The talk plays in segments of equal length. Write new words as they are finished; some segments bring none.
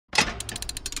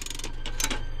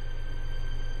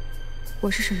我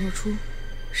是沈若初，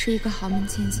是一个豪门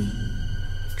千金。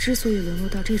之所以沦落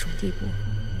到这种地步，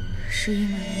是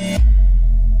因为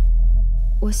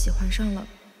我喜欢上了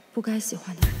不该喜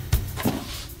欢的人。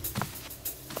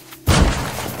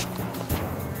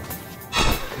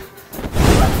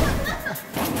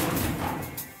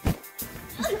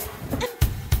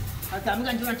还敢不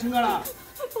敢就让陈哥了？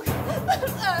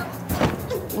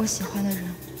我喜欢的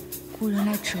人，雇人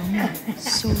来折磨我、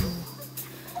羞辱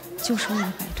我，就是为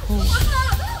了摆脱我。我错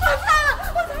了，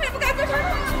我再也不该做这事了。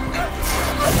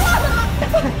我错了，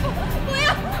不要，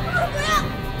不要！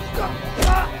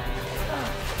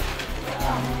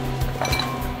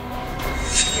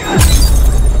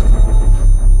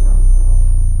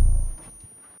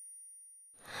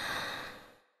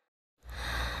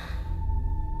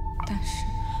但是，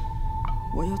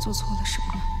我又做错了什么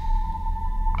呢？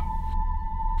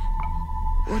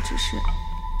我只是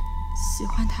喜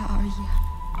欢他而已啊。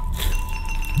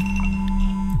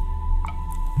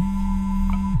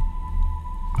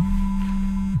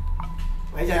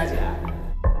喂，佳佳姐，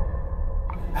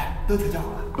哎，都调教好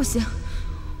了。不行，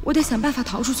我得想办法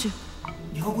逃出去。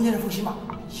你和顾先生复习嘛，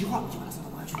一会儿我就把他送到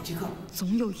公安局接客。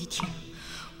总有一天，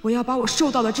我要把我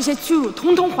受到的这些屈辱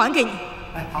统统还给你。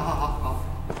哎，好。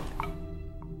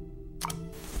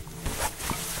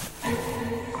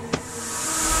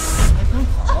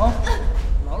好，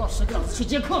老老实给老子去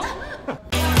接客。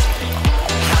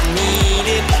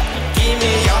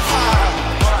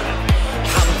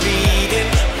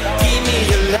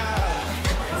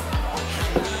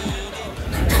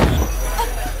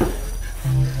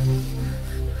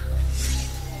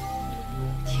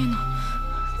天哪，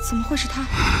怎么会是他？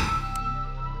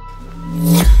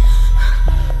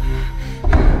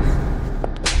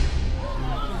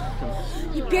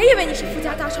你别以为你是富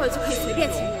家大少爷就可以随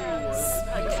便亲我，死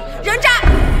了一条人渣！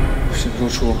沈若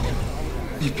初，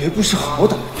你别不识好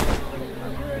歹。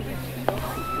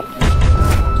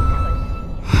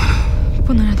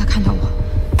不能让他看到我。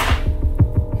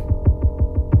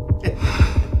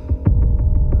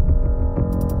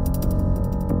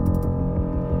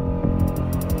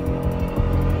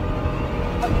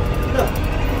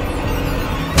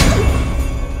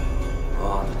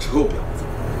妈的臭婊子，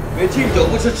没敬酒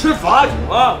不吃吃罚酒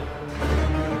啊！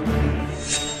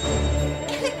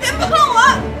别碰我！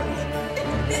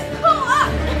别碰我！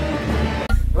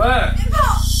喂！别碰！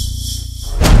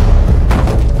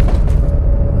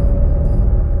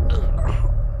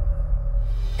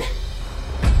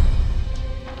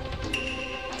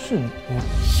是你？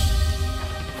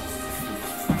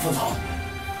副总，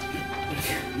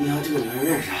你和这个女人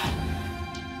认识啊？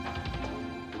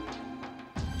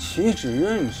岂止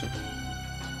认识？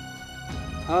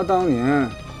他当年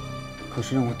可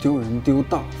是让我丢人丢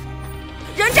大发。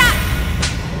人渣！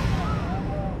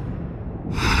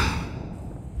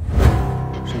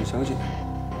沈小姐，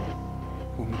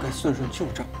我们该算算旧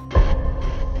账。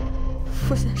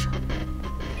傅先生，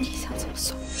你想怎么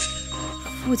算？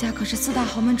傅家可是4大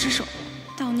豪门之首，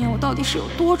当年我到底是有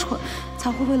多蠢，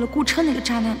才会为了顾琛那个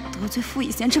渣男得罪傅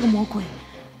以衔这个魔鬼？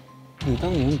你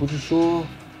当年不是说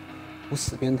我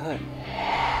死变态吗？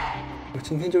我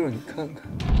今天就让你看看，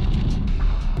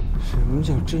什么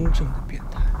叫真正的变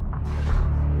态。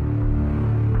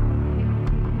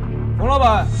冯老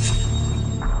板，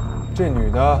这女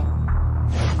的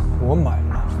我买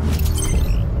了。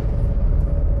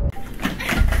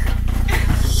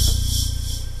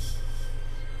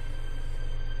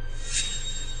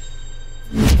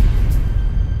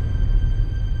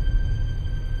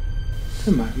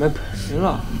这买卖赔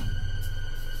了，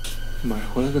买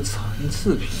回来个残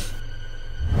次品。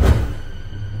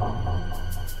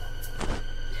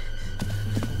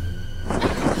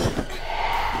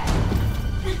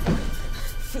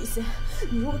傅以衔，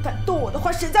你如果敢动我的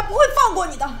话，沈家不会放过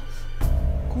你的。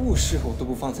顾氏我都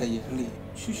不放在眼里，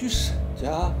区沈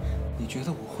家，你觉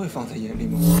得我会放在眼里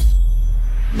吗？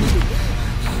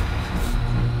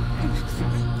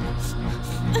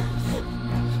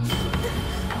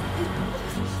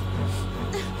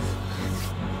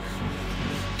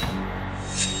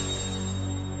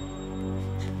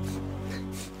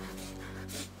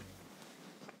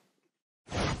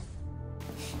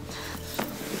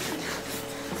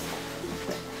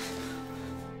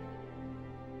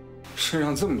身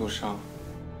上这么多伤，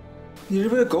你是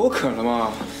被狗啃了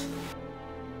吗？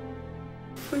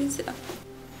傅以衔，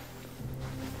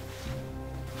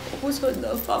我不求你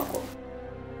能放过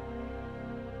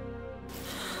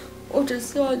我，我只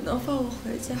希望你能放我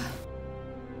回家，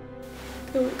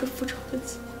给我一个复仇的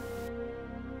机会。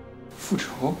复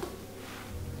仇？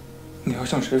你要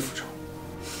向谁复仇？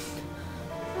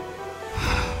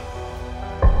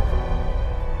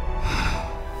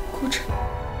顾琛。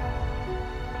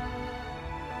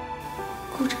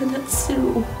欺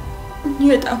辱我、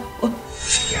虐待我，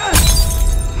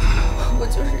我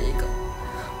就是一个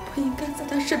不应该在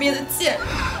他身边的贱人。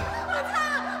我操！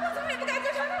我怎么也不该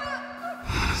接受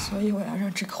他。所以我要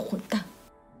让这个混蛋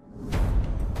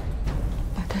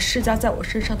把他施加在我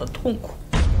身上的痛苦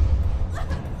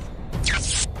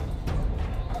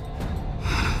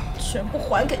全部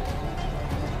还给他。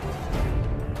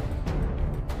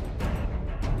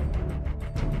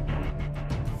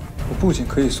我不仅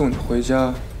可以送你回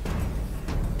家，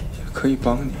也可以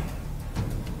帮你。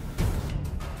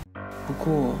不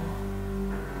过，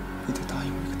你得答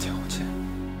应我一个条件。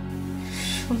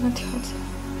什么条件？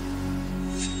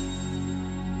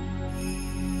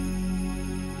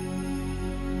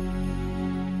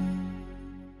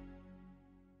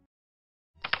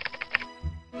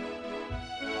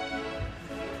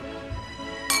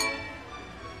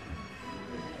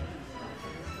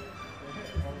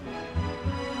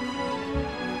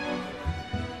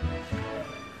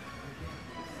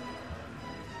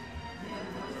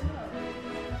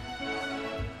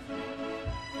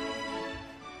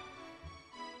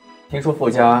听说傅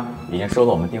家已经收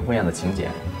了我们订婚宴的请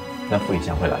柬，那傅以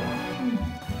贤会来吗？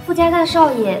傅家大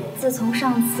少爷自从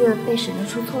上次被沈热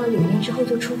初错了脸面之后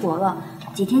就出国了，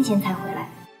几天前才回来。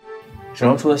沈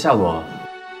若初的下落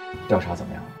调查怎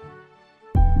么样？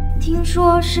听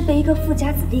说是被一个富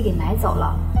家子弟给买走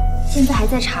了，现在还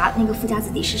在查那个富家子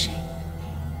弟是谁。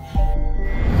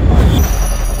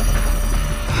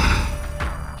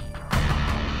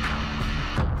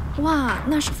哇，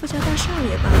那是富家大少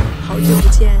爷吧？好久不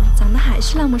见，长得还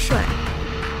是那么帅。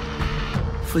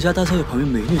富家大少爷旁边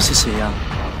美女是谁呀？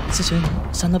之前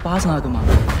扇他巴掌那个吗？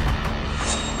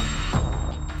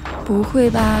不会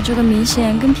吧，这个明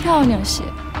显更漂亮些。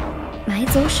买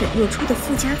走沈若初的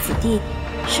富家子弟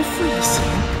是傅以贤。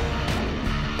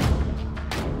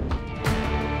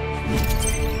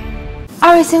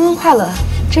二位新婚快乐！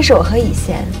这是我和以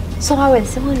贤送二位的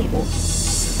新婚礼物。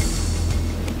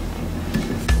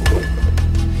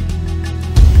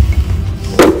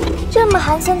这么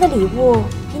寒酸的礼物，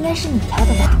应该是你挑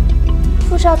的吧？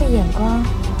傅少的眼光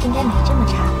应该没这么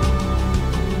差。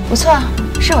不错，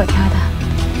是我挑的。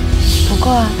不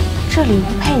过这礼物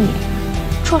不配你，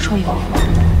绰绰有余。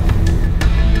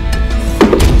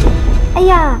哎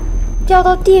呀，掉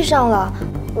到地上了！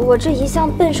我这一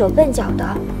向笨手笨脚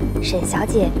的，沈小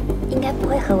姐应该不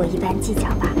会和我一般计较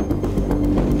吧？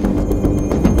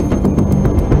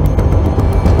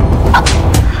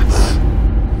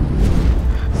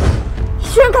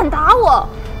居然敢打我！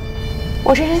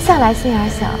我这人向来心眼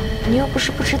小，你又不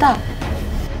是不知道。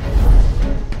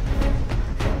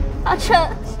阿琛，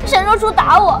沈若初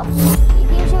打我，一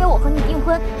定是因为我和你订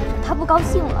婚，她不高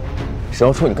兴了。沈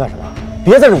若初，你干什么？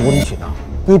别在这无理取闹！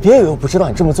你别以为我不知道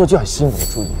你这么做就想吸引我的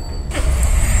注意。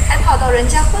还跑到人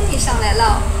家婚礼上来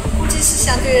了，估计是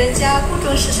想对人家顾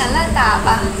总死缠烂打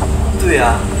吧？对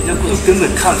啊，人家顾总根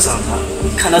本看不上他，你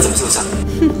看他怎么受伤？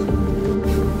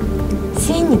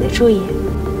吸引你的注意？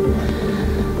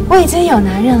我已经有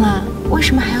男人了，为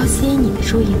什么还要吸引你的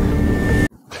注意呢？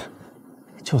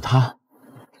就他，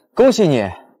恭喜你，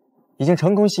已经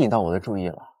成功吸引到我的注意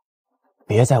了。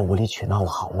别再无理取闹了，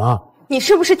好吗？你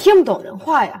是不是听不懂人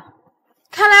话呀？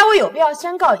看来我有必要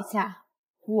宣告一下，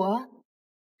我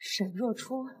沈若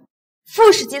初，傅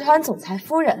氏集团总裁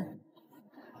夫人。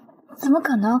怎么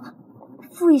可能？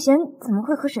傅以贤怎么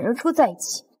会和沈若初在一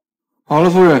起？好了，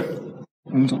夫人，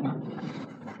我们走了。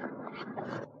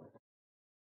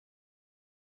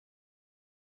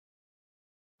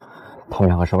他们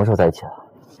两个什么时候在一起了？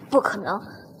不可能，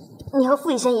你和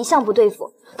傅以贤一向不对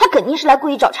付，他肯定是来故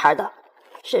意找茬的。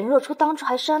沈若初当初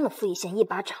还扇了傅以贤一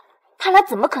巴掌，他俩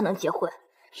怎么可能结婚？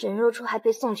沈若初还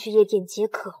被送去夜店接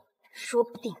客，说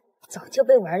不定早就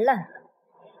被玩烂了。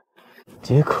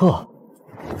接客？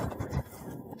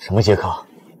什么接客？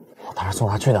我当时送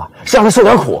他去哪儿，是让他受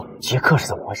点苦。接客是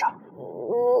怎么回事？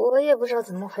我也不知道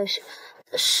怎么回事，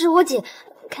是我姐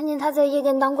看见他在夜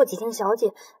店当过几天小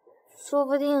姐，说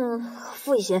不定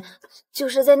傅以贤就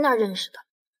是在那儿认识的。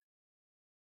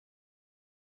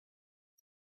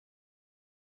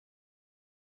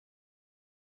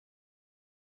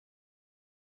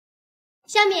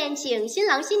下面请新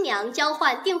郎新娘交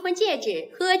换订婚戒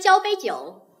指，喝交杯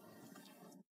酒。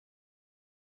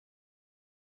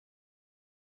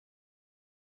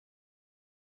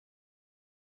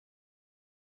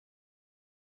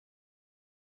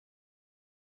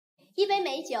一杯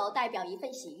美酒代表一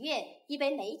份喜悦，一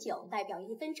杯美酒代表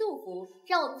一份祝福。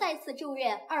让我们再次祝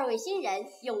愿二位新人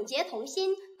永结同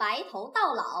心，白头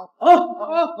到老。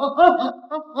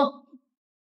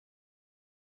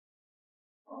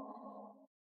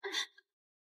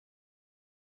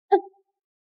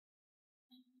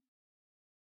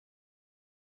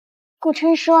顾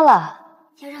琛说了，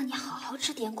要让你好好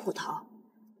吃点苦头。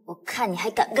我看你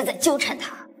还敢不敢再纠缠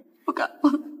他？不敢，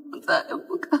我再也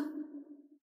不敢。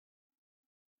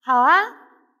好啊，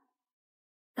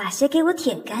把鞋给我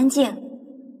舔干净，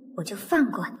我就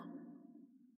放过你。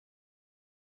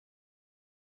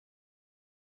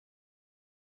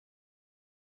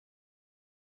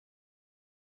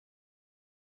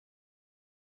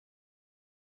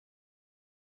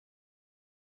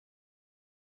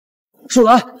树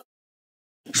兰，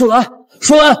树兰，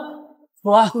树兰，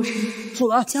树兰，顾琛，树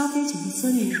兰，交杯酒的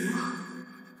滋味如何？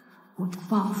我的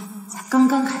报复才刚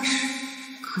刚开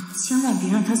始，可千万别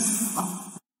让他死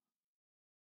了。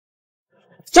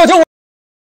救救我！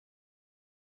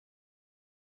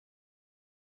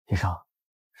医生，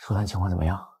树兰情况怎么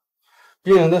样？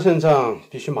病人的肾脏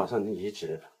必须马上移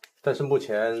植，但是目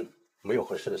前没有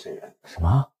合适的肾源。什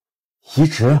么？移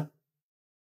植？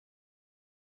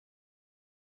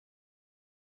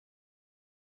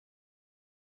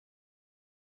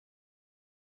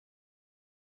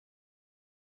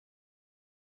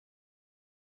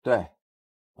对，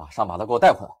马上把他给我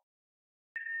带回来。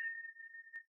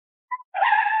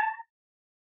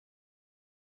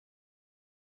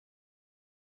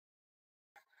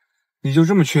你就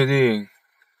这么确定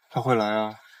他会来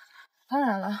啊？当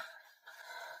然了，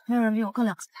没有人比我更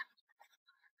了解他。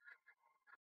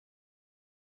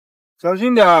小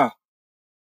心点儿，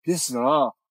别死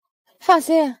了。放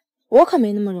心，我可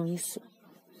没那么容易死。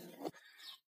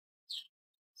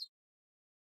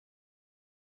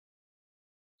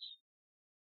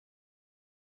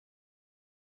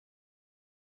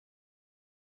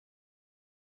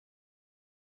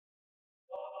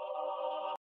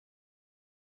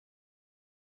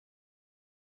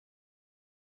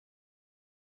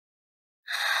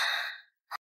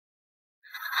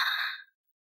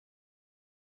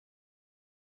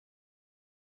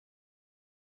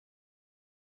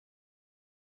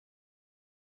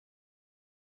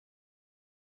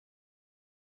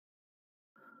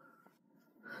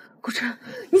顾琛，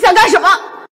你想干什么？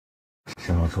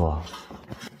沈若初，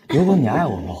如果你爱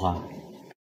我的话，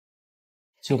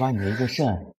就把你的一个肾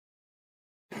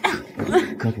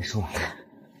割给舒兰。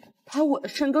把我的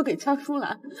肾割给江舒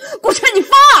兰？顾琛，你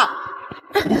疯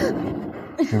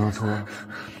了！沈若初，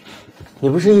你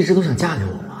不是一直都想嫁给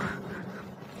我吗？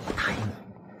我答应你，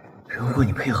如果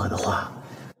你配合的话，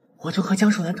我就和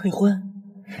江舒兰退婚，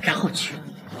然后娶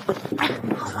你，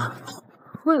好吗？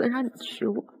为了让你娶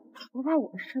我，我把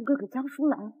我的肾割给江舒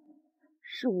兰，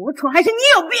是我蠢还是你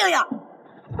有病呀？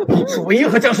你是唯一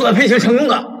和江舒兰配型成功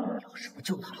的，要是不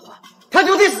救他的话，他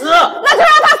就得死。那就让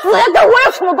他死呀，跟我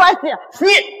有什么关系？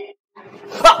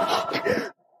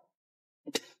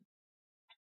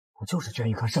我就是捐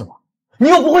一颗肾嘛，你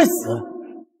又不会死。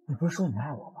你不是说你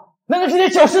爱我吗？难道这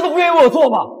件小事都不愿意为我做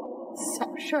吗？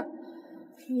小事儿，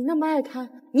你那么爱他，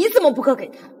你怎么不割给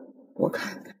他？我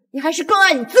看你还是更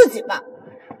爱你自己吧。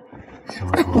沈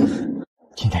若初，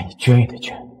今天你捐也得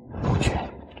捐，不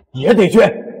捐也得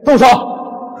捐，动手！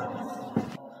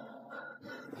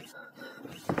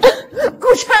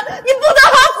顾琛，你不得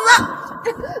好死！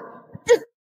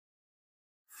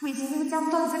傅以前这个家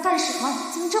伙到底在干什么？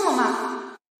进度这么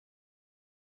慢？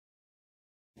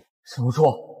沈若初，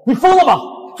你疯了吧？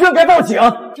居然该报警！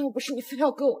要不是你非要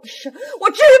割我的肾，我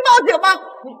至于报警吗？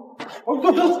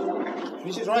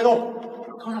举起双来动！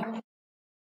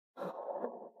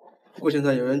现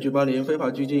在有人举报您非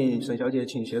法拘禁沈小姐，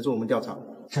请协助我们调查。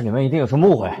这里面一定有什么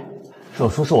误会。若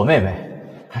初是我妹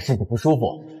妹，她身体不舒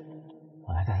服，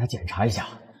我来带她检查一下。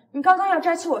你刚刚要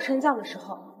摘去我肾脏的时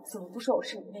候，怎么不说我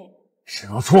是你妹妹？沈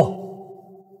若初，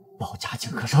报假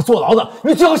警可是要坐牢的，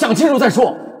你最好想清楚再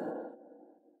说。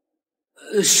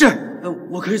是，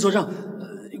我可以作证，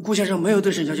顾先生没有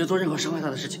对沈小姐做任何伤害她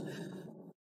的事情。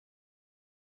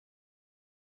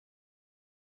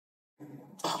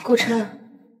顾琛，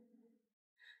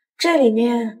这里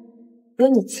面有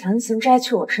你强行摘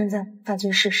去我肾脏犯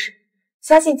罪事实，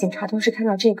相信警察同事看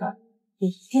到这个也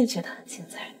一定觉得很精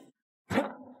彩。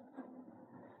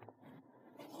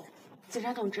警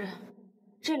察同志，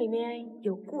这里面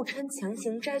有顾琛强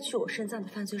行摘去我肾脏的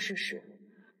犯罪事实，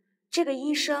这个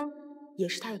医生也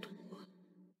是他的同伙。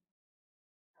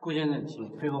顾先生，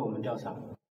请配合我们调查。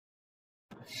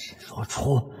沈若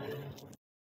初，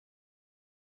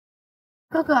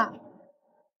哥哥，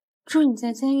祝你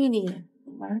在监狱里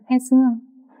玩得开心啊！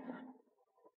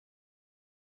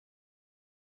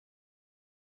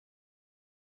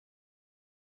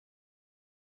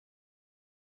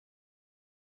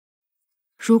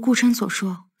如顾琛所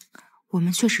说，我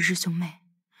们确实是兄妹，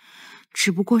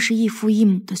只不过是异父异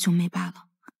母的兄妹罢了。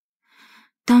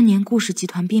当年顾氏集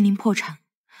团濒临破产，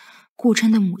顾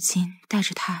琛的母亲带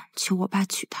着他求我爸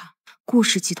娶她，顾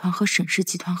氏集团和沈氏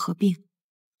集团合并，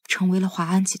成为了华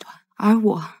安集团，而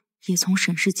我也从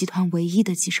沈氏集团唯一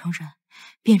的继承人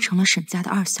变成了沈家的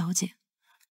二小姐，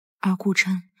而顾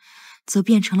琛则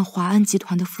变成了华安集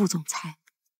团的副总裁。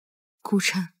顾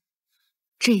琛，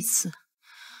这次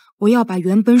我要把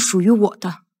原本属于我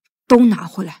的都拿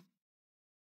回来。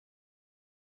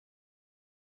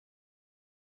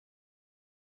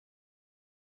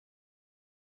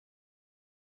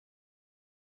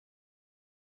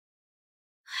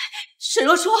沈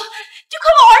若初，你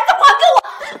快把我儿子还给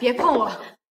我！别碰我！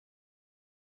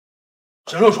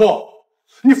沈若初，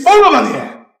你疯了吧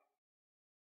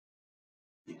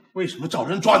你？你为什么找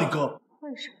人抓你哥？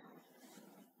为什么？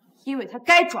因为他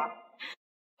该抓。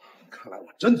看来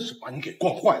我真的是把你给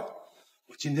惯坏了，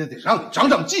我今天得让你长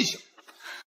长记性。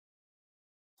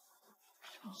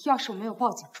要是我没有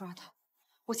报警抓他，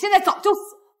我现在早就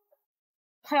死了。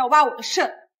他要挖我的肾，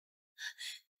你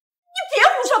别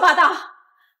胡说八道！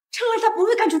成儿他不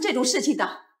会干出这种事情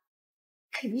的，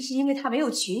肯定是因为他没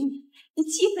有娶你，你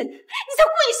气愤他，你才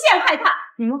故意陷害他。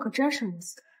你们可真是如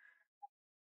此，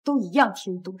都一样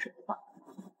听懂人话。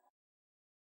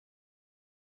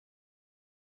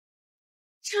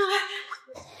成儿，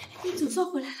你总算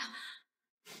回来了。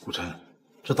顾琛，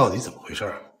这到底怎么回事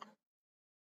啊？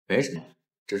没什么，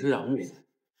只是有点误会。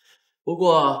不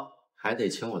过还得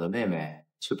请我的妹妹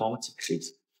去帮我解释一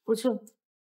下。不去。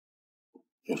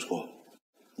若初，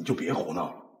你就别胡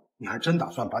闹了，你还真打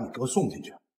算把你哥送进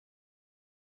去？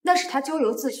那是他咎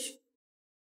由自取，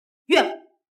怨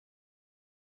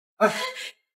我。哎，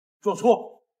若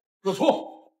初，若初，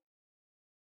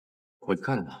我去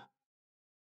看看他。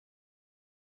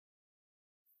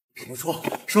沈若初，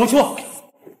沈若初，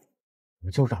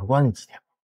我就是长关你几天吧，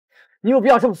你有必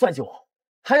要这么算计我，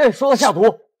还愿意说他下毒？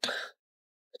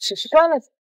只是关了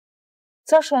嘴，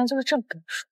江淑兰就是这么跟你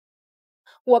说。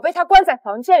我被他关在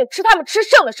房间里吃他们吃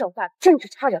剩的剩饭，甚至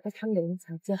差点被他们给人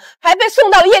强奸，还被送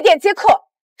到了夜店接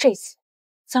客。这些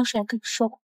江淑兰跟你说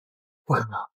过？不可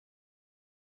能，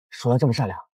淑兰这么善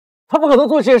良，她不可能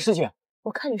做这些事情。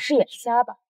我看你是眼瞎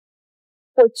吧？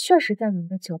我确实在你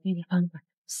的酒杯里放了把东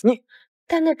西，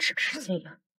但那只是这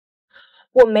样。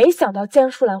我没想到江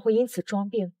淑兰会因此装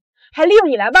病，还利用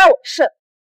你来挖我的肾。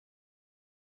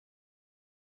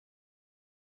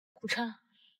顾琛，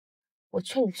我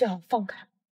劝你最好放开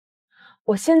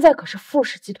我现在可是傅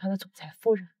氏集团的总裁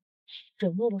夫人，惹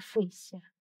怒了傅以贤，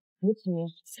你只能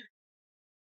下。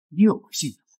你有个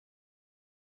信仰，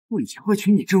傅以贤会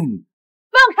娶你这种女？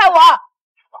放开我！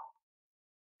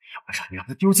要是你让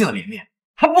他丢尽了脸面，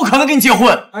他不可能跟你结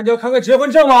婚。那你要看看结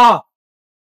婚证吗？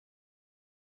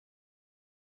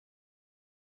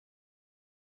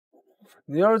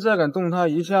你要是再敢动他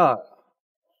一下，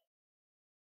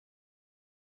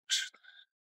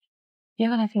别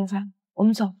跟他添烦，我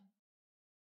们走。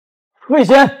傅以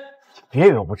贤，你别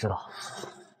以为我不知道，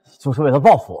你就是为了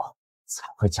报复我，才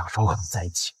会假装和他在一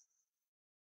起。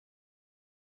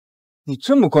你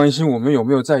这么关心我们有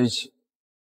没有在一起，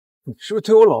你是不是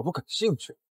对我老婆感兴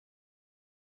趣？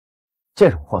这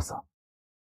种货色，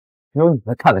只有你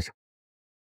们看得上。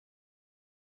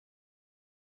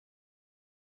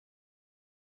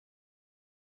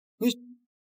你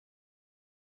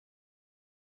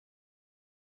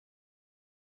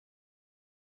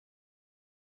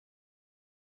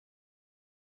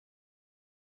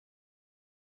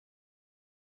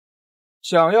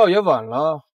想要也晚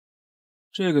了，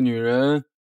这个女人，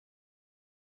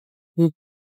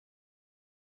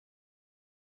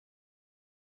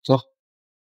走。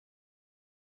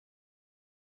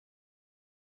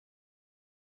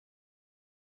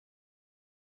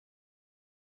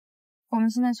我们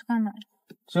现在去干嘛？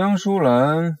江淑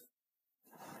兰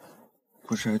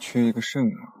不是还缺一个肾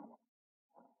吗？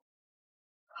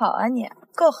好啊你，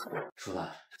够狠！淑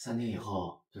兰，3天以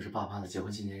后就是爸妈的结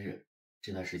婚纪念日，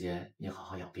这段时间你好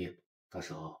好养病，到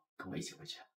时候跟我一起回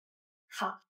去。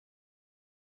好。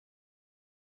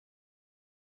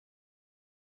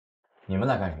你们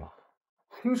来干什么？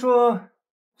听说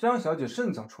江小姐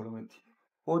肾脏出了问题，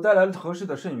我带来了合适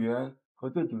的肾源和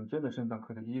最顶尖的肾脏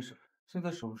科的医生，现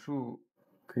在手术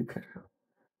可以开上。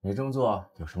你这么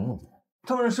做有什么目的？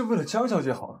当然是为了江小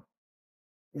姐好了，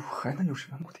我还能有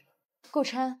什么目的？顾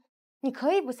琛，你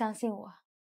可以不相信我，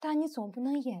但你总不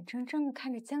能眼睁睁地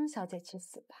看着江小姐去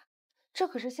死吧？这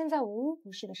可是现在无微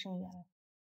不至的肾源了。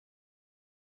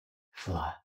淑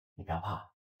兰，你不要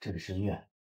怕，这里是医院，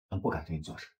咱不敢对你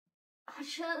做什么。顾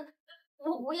琛，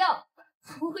我不要，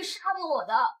不会杀了我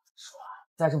的。淑兰，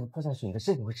再这么拖下去，你的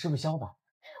身体会吃不消的。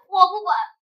我不管，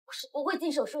我是不会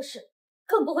进手术室，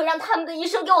更不会让他们的医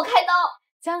生给我开刀。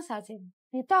江小姐，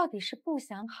你到底是不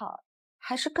想好，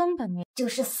还是根本没，就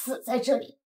是死在这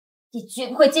里，也绝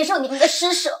不会接受你们的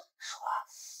施舍。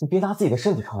你别拿自己的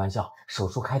身体开玩笑，手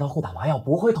术开刀后打麻药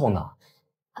不会痛的。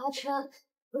阿琛，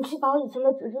你去把我以前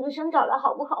的主治医生找来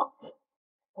好不好？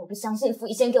我不相信傅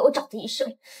以前给我找的医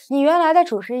生。你原来的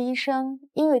主治医生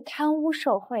因为贪污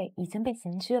受贿已经被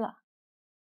刑拘了。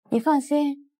你放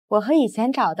心，我和以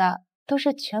前找的都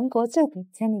是全国最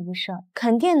顶尖的医生，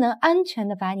肯定能安全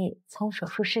的把你从手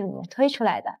术室里面推出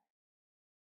来的。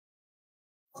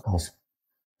我告诉你，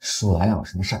舒兰有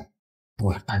什么事儿，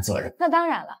都要担责任。那当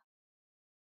然了。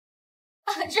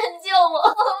阿琛，救我！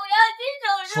我要进手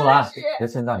术室。舒兰，别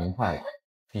心脏已坏了，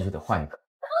必须得换一个。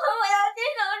我要进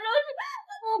手术室。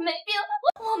我没病，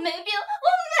我没病，我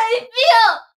没病。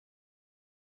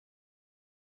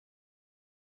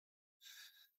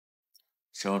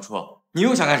沈若初，你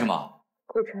又想干什么？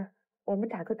顾琛，我们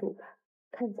打个赌吧，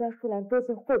看江舒兰最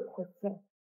近会不会骗。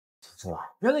舒兰，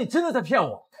原来你真的在骗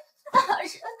我！阿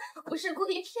琛，不是故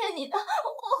意骗你的，阿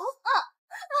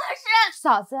琛，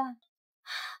嫂子，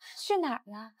去哪儿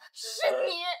了？是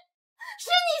你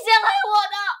陷害我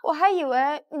的。我还以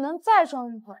为你能再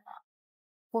装一会儿呢。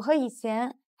我和以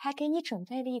前还给你准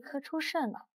备了一颗猪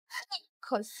肾呢，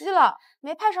可惜了，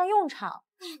没派上用场。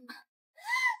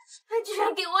他居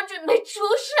然给我准备猪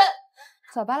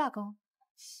肾！走吧，老公。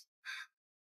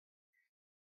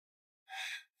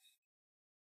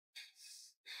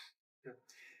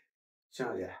江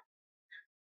小姐，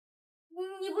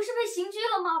你不是被刑拘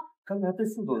了吗？刚才被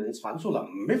副总人传出了，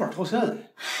没法脱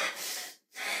身。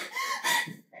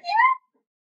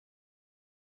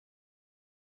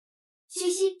据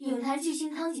悉，影坛巨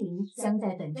星汤景怡将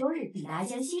在本周日抵达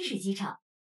江西市机场。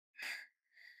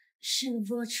沈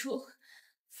若初，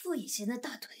傅以前的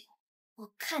大腿，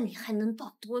我看你还能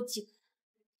抱多久？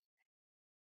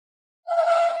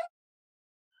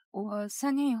我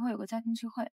3天以后有个家庭聚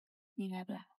会，你来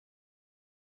不来？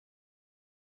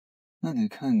那得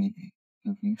看你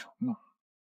有没承诺。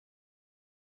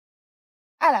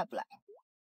爱来不来？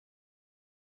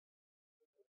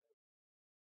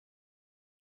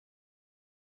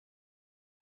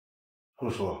陆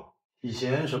叔，以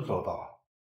前什么时候到啊？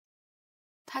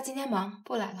他今天忙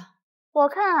不来了。我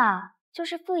看啊，就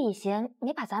是傅以贤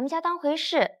没把咱们家当回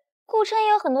事。顾琛也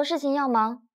有很多事情要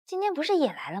忙，今天不是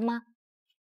也来了吗？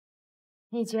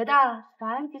你觉得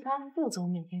华安集团副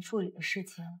总每天处理的事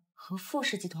情和傅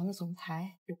氏集团的总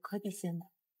裁有可比性吗？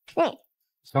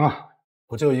行了，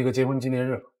不就一个结婚纪念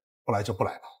日，不来就不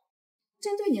来吧。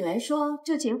针对你来说，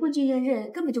这结婚纪念日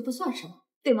根本就不算什么，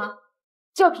对吗？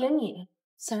就凭你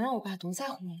想让我爸独在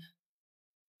乎你？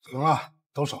行了，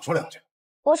都少说两句。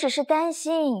我只是担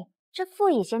心这傅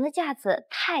以贤的架子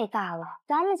太大了，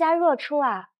咱们家若初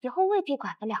啊，以后未必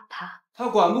管得了他。他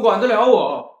管不管得了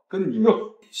我，跟你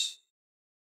有关系。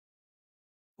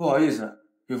不好意思，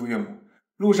岳父岳母，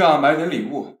路上买点礼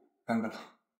物，耽搁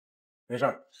了。没事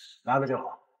儿，拿个就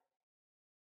好。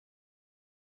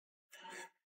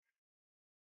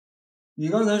你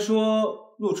刚才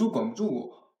说洛初管不住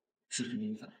我，是什么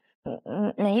意思？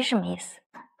没什么意思。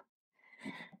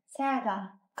亲爱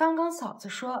的，刚刚嫂子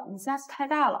说你架子太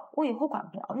大了，我以后管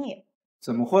不了你。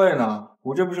怎么会呢？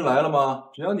我这不是来了吗？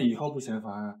只要你以后不嫌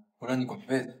烦，我让你管一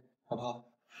辈子，好不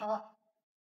好？好。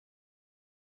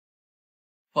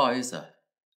不好意思，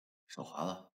手滑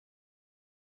了。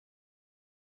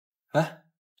来，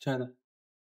亲爱的，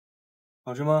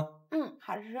好吃吗？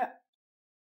好吃。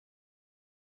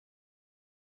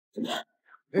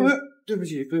对不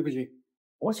起，对不起，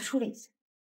我去处理一下。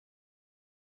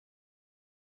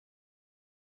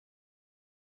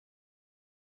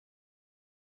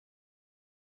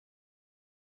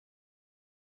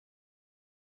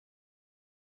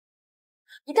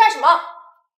你干什么？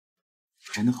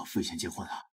真的和傅以贤结婚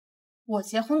了？我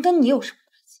结婚跟你有什么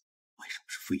关系？为什么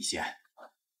是傅以贤？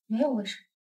没有为什么，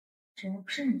只要不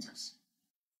是你就行。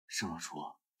盛若初，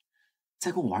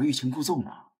在跟我玩欲擒故纵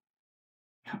呢。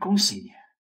那恭喜你，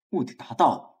目的达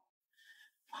到了，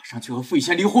马上就和傅以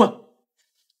贤离婚。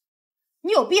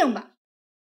你有病吧？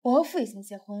我和傅以贤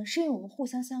结婚是因为我们互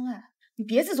相相爱，你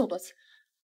别自作多情。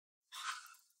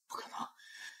不可能，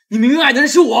你明明爱的人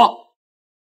是我。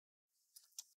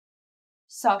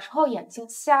小时候眼睛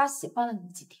瞎，喜欢了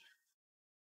你几天，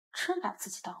真把自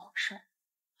己当回事。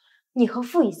你和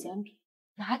傅以贤比，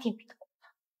哪点比得过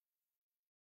他？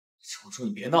盛若初，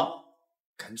你别闹，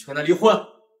赶紧和他离婚。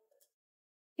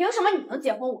凭什么你能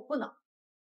结婚，我不能？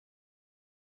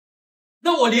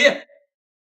那我离。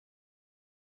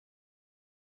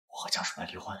我和江疏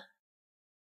兰离婚，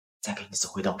再给你一次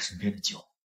回到我身边的机会。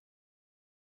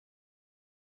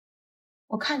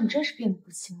我看你真是病得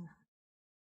不轻了。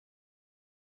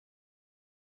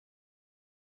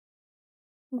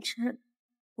顾琛，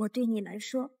我对你来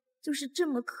说就是这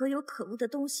么可有可无的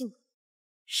东西吗？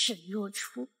沈若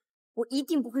初，我一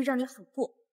定不会让你好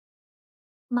过。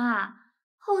妈，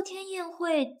后天宴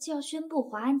会就要宣布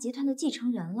华安集团的继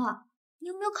承人了，你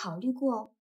有没有考虑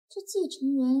过这继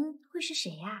承人会是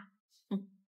谁呀？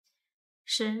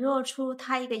沈若初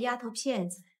她一个丫头片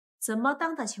子，怎么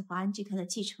当得起华安集团的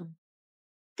继承人？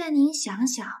但您想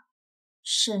想，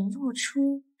沈若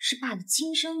初是爸的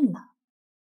亲生女儿，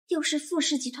又是傅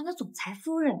氏集团的总裁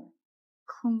夫人，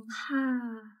恐怕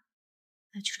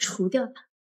那就除掉她。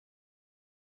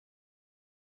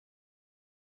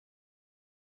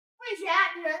慧姐，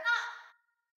你人呢？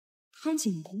潘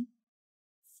景怡，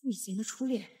傅以前的初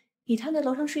恋，你他在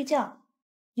楼上睡觉，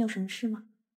你有什么事吗？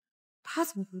他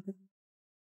怎么回的？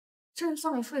这是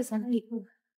送给傅以前的礼物，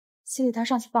谢谢他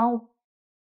上去帮我。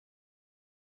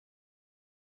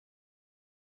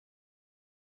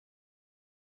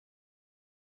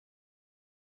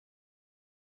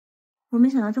我没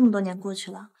想到这么多年过去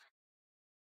了，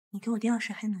你给我钥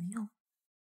匙还能用。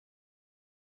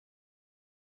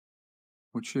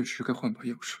我确实该换把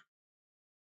钥匙。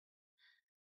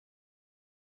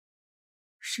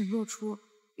沈若初，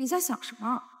你在想什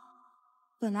么？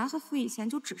本来和傅以前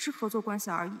就只是合作关系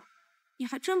而已，你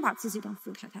还真把自己当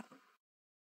傅太太了。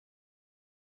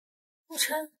顾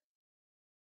琛，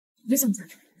你怎么在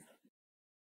这？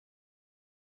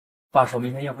爸说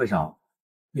明天宴会上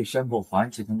会宣布华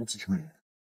安集团的继承人。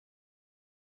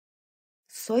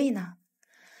所以呢？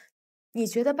你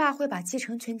觉得爸会把继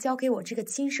承权交给我这个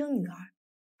亲生女儿，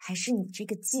还是你这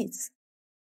个继子？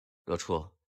若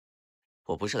初，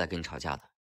我不是来跟你吵架的。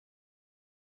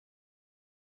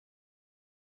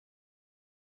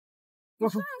若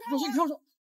初，若初，你听我说。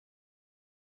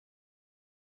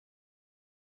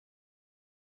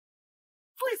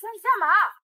傅以前，你干嘛？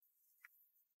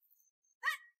哎，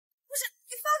不是，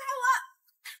你放开我！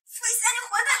傅以前，你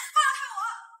混蛋，放开我！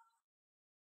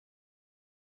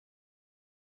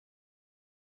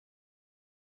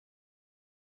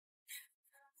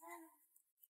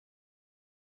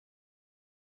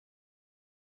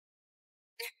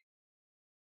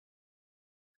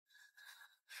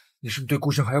你是不是对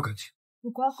顾琛还有感情？你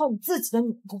管好你自己的女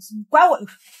人东西，你管我有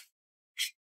什么？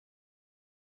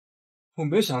我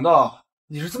没想到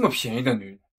你是这么便宜的女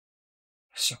人，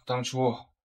想当初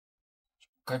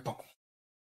该保你。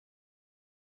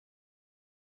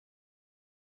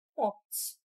我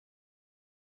气，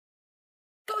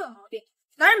都有毛病，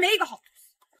男人没一个好。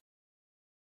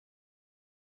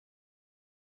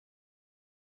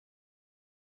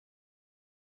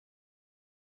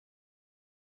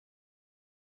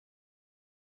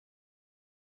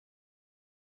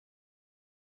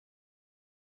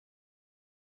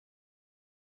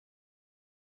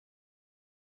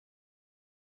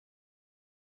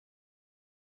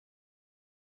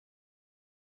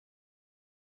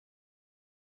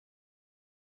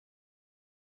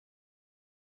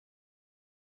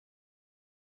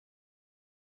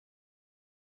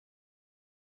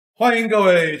欢迎各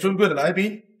位尊贵的来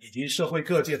宾以及社会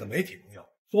各界的媒体朋友，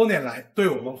多年来对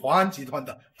我们华安集团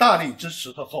的大力支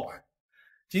持和厚爱。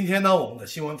今天呢，我们的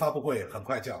新闻发布会很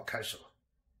快就要开始了，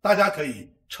大家可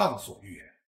以畅所欲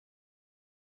言。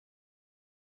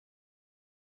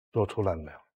若初来了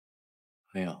没有？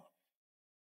没有。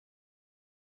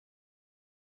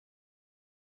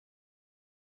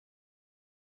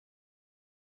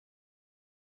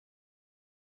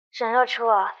沈若初，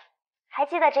还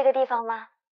记得这个地方吗？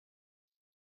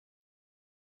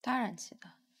当然记得。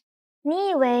你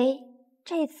以为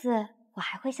这次我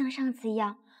还会像上次一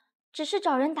样，只是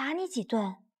找人打你几顿，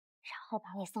然后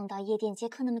把你送到夜店接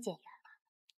客那么简单吗？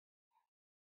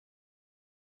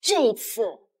这一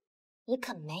次你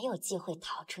可没有机会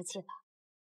逃出去了。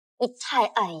你太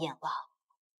碍眼了，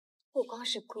不光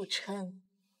是顾琛，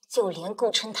就连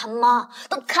顾琛他妈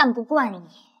都看不惯你。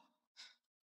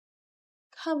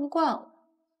看不惯我？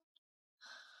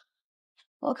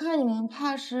我看你们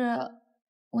怕是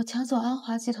我抢走安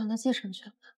华集团的继承权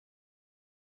吧？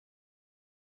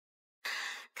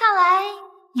看来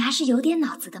你还是有点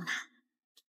脑子的嘛。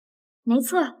没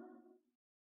错，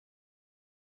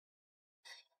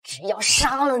只要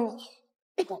杀了你，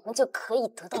我们就可以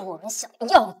得到我们想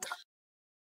要的。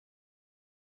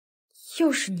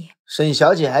又是你，沈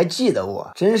小姐还记得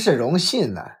我，真是荣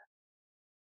幸呢。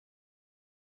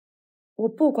我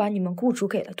不管你们雇主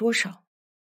给了多少，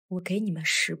我给你们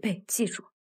10倍，记住，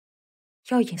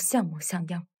要演像模像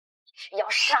样。只要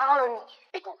杀了你，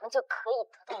我们就可以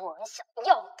得到我们想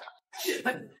要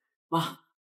的。妈，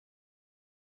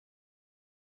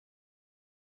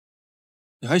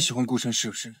你还喜欢顾琛是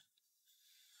不是？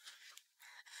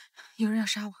有人要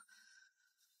杀我。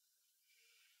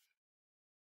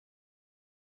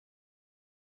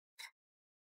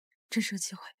这是个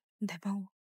机会，你得帮我。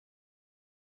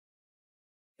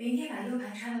明天把 U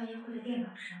盘插到宴会的电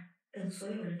脑上，等所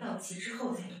有人到齐之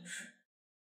后再读书。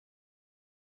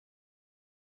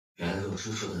原来洛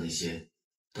叔说的那些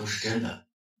都是真的。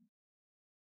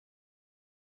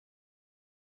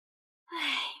唉，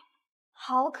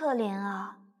好可怜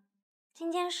啊！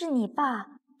今天是你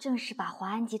爸正式把华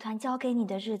安集团交给你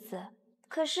的日子，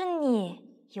可是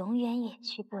你永远也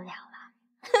去不了了。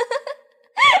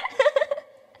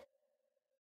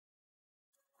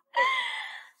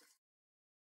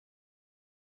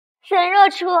沈若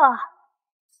初，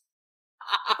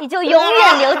你就永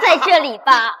远留在这里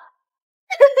吧。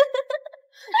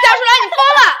江疏兰，你疯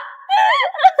了！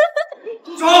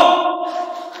住手！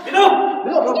别动！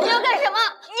别动！你要干什么？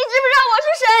你知不知道我是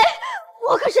谁？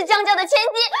我可是江家的千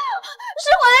金，是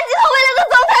华安集团未来的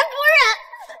总裁夫人。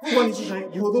不管你是谁，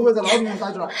以后都会在牢里面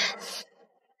待着。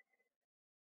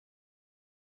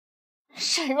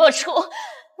沈若初，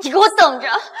你给我等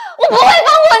着，我不会放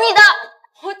过你的。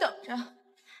我等着。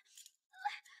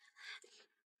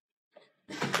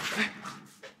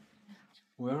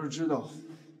我要是知道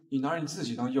你拿你自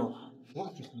己当诱饵，我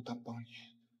可不敢帮你。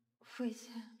傅以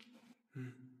前，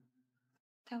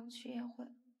带我去宴会，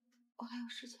我还有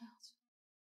事情要做。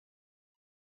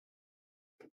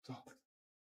走。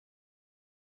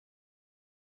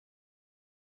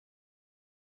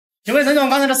请问沈总，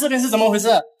刚才的视频是怎么回事？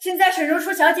现在沈如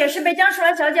初小姐是被江疏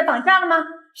兰小姐绑架了吗？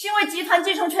是因为集团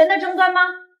继承权的争端吗？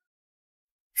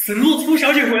沈若初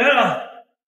小姐回来了。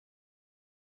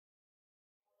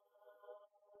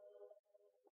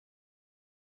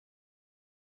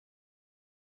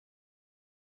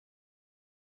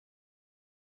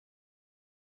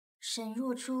沈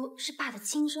若初是爸的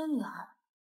亲生女儿，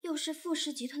又是傅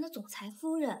氏集团的总裁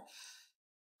夫人，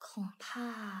恐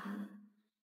怕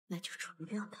那就除不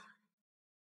掉她。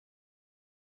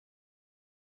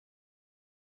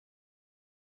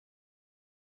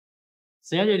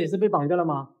沈小姐，你是被绑架了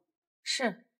吗？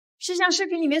是像视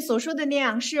频里面所说的那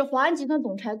样，是华安集团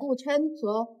总裁顾琛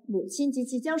和母亲及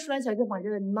其江疏兰小姐绑架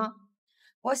了您吗？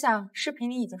我想视频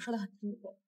里已经说得很清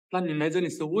楚。那你来这里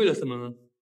是为了什么呢？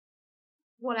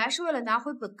我来是为了拿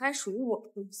回本该属于我的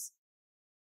东西。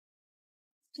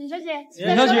沈小姐，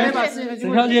沈小姐，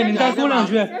你再说两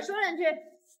句。再说两句。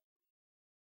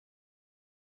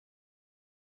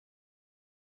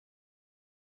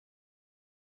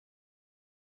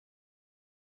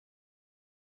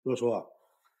若初，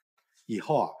以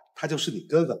后啊，他就是你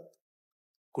哥哥。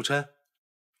顾琛，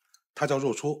他叫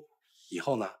若初，以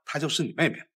后呢，他就是你妹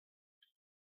妹。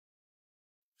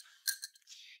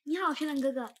你好，漂亮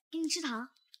哥哥，给你吃糖。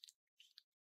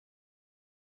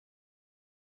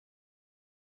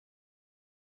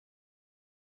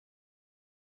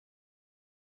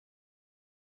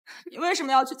你为什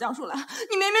么要去江疏兰？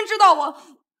你明明知道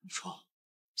我。说，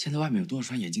现在外面有多少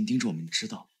双眼睛盯着我们，你知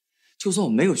道？就算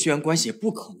我没有血缘关系，也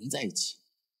不可能在一起。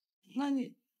那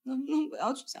你能不能不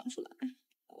要去江疏兰？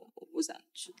我不想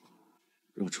去。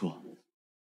若初，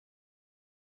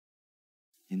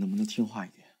你能不能听话一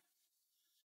点？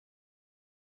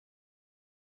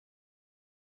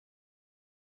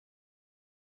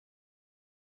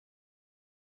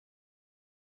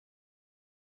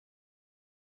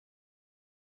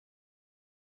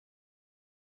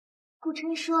顾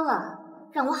琛说了，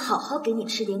让我好好给你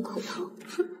吃点苦头，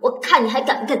我看你还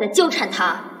敢不敢再纠缠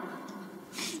他。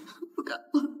不敢，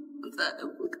我再也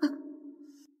不敢。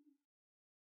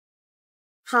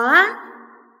好啊，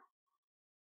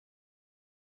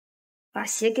把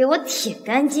血给我舔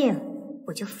干净，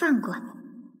我就放过你。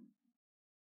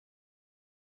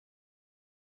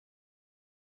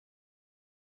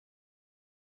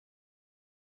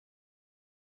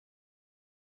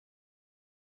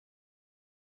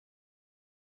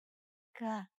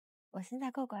哥，我现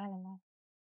在够乖了吗？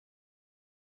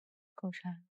顾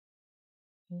琛，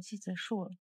游戏结束了，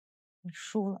你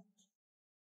输了。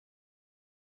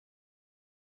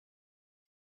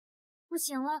不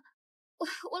行了，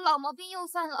我老毛病又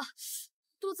犯了，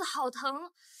肚子好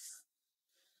疼。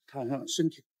他好像身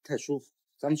体不太舒服，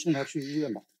咱们送他去医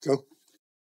院吧。走。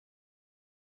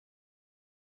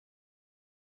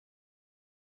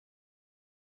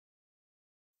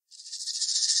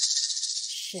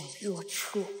沈若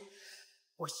初，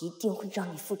我一定会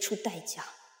让你付出代价。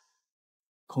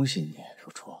恭喜你，若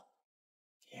初，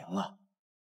你赢了。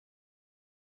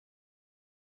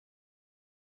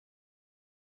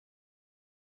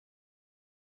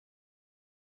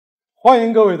欢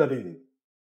迎各位的莅临。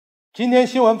今天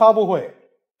新闻发布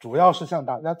会主要是向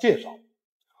大家介绍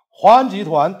华安集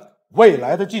团未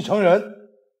来的继承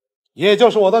人，也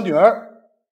就是我的女儿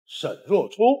沈若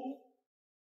初。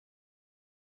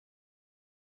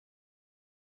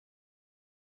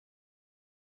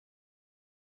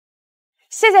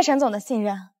谢谢沈总的信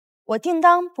任，我定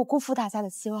当不辜负大家的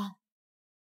期望。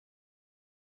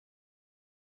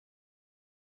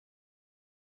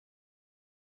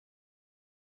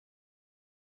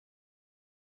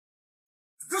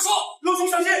住手！露出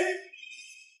相机！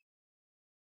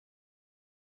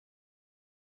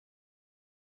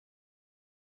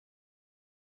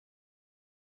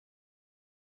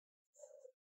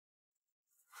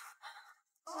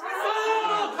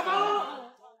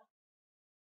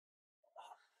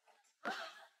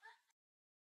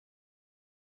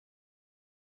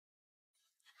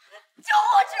救护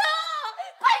车！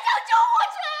快叫救护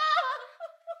车！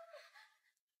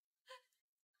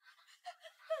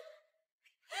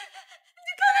你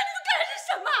看看你都干的是什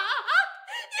么啊！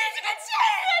你这个贱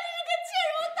人！你这个贱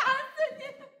人！我打死你！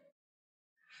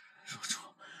叔叔，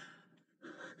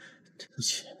对不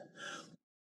起，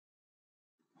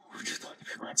我知道你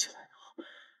被关起来后，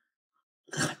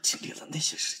还经历了那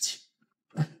些事情。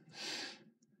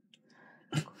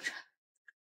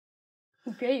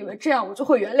你别以为这样我就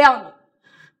会原谅你。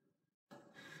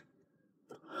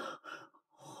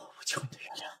我不求你的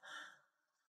原谅，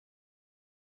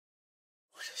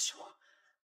我是希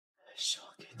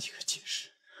望给你一个解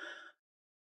释。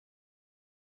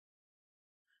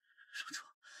叔叔，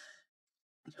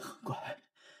你很乖，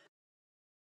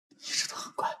你真的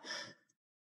很乖，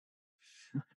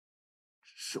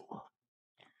是我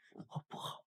不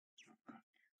好。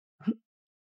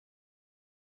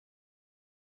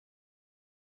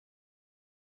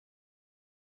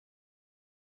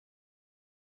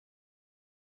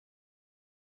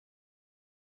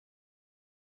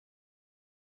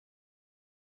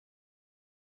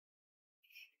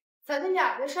小心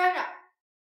点，别摔着。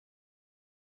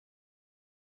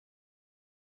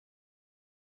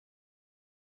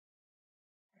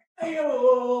哎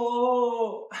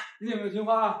呦，你有没有听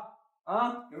话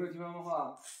啊？有没有听妈妈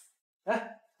话？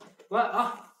来，慢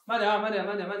啊，慢点，慢点，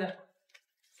慢点，慢点。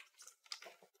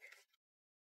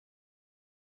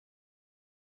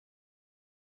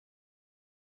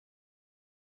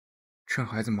趁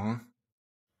孩子忙，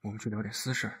我们去聊点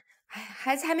私事。哎，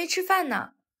孩子还没吃饭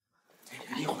呢。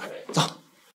一会儿走。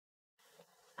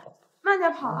慢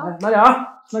点跑啊！慢点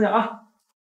啊，慢点啊！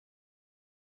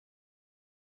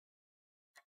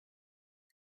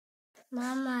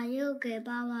妈妈又给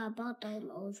爸爸抱到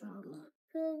楼上了，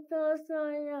跟他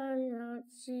说要聊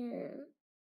天，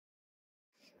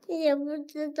也不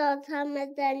知道他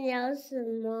们在聊什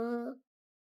么。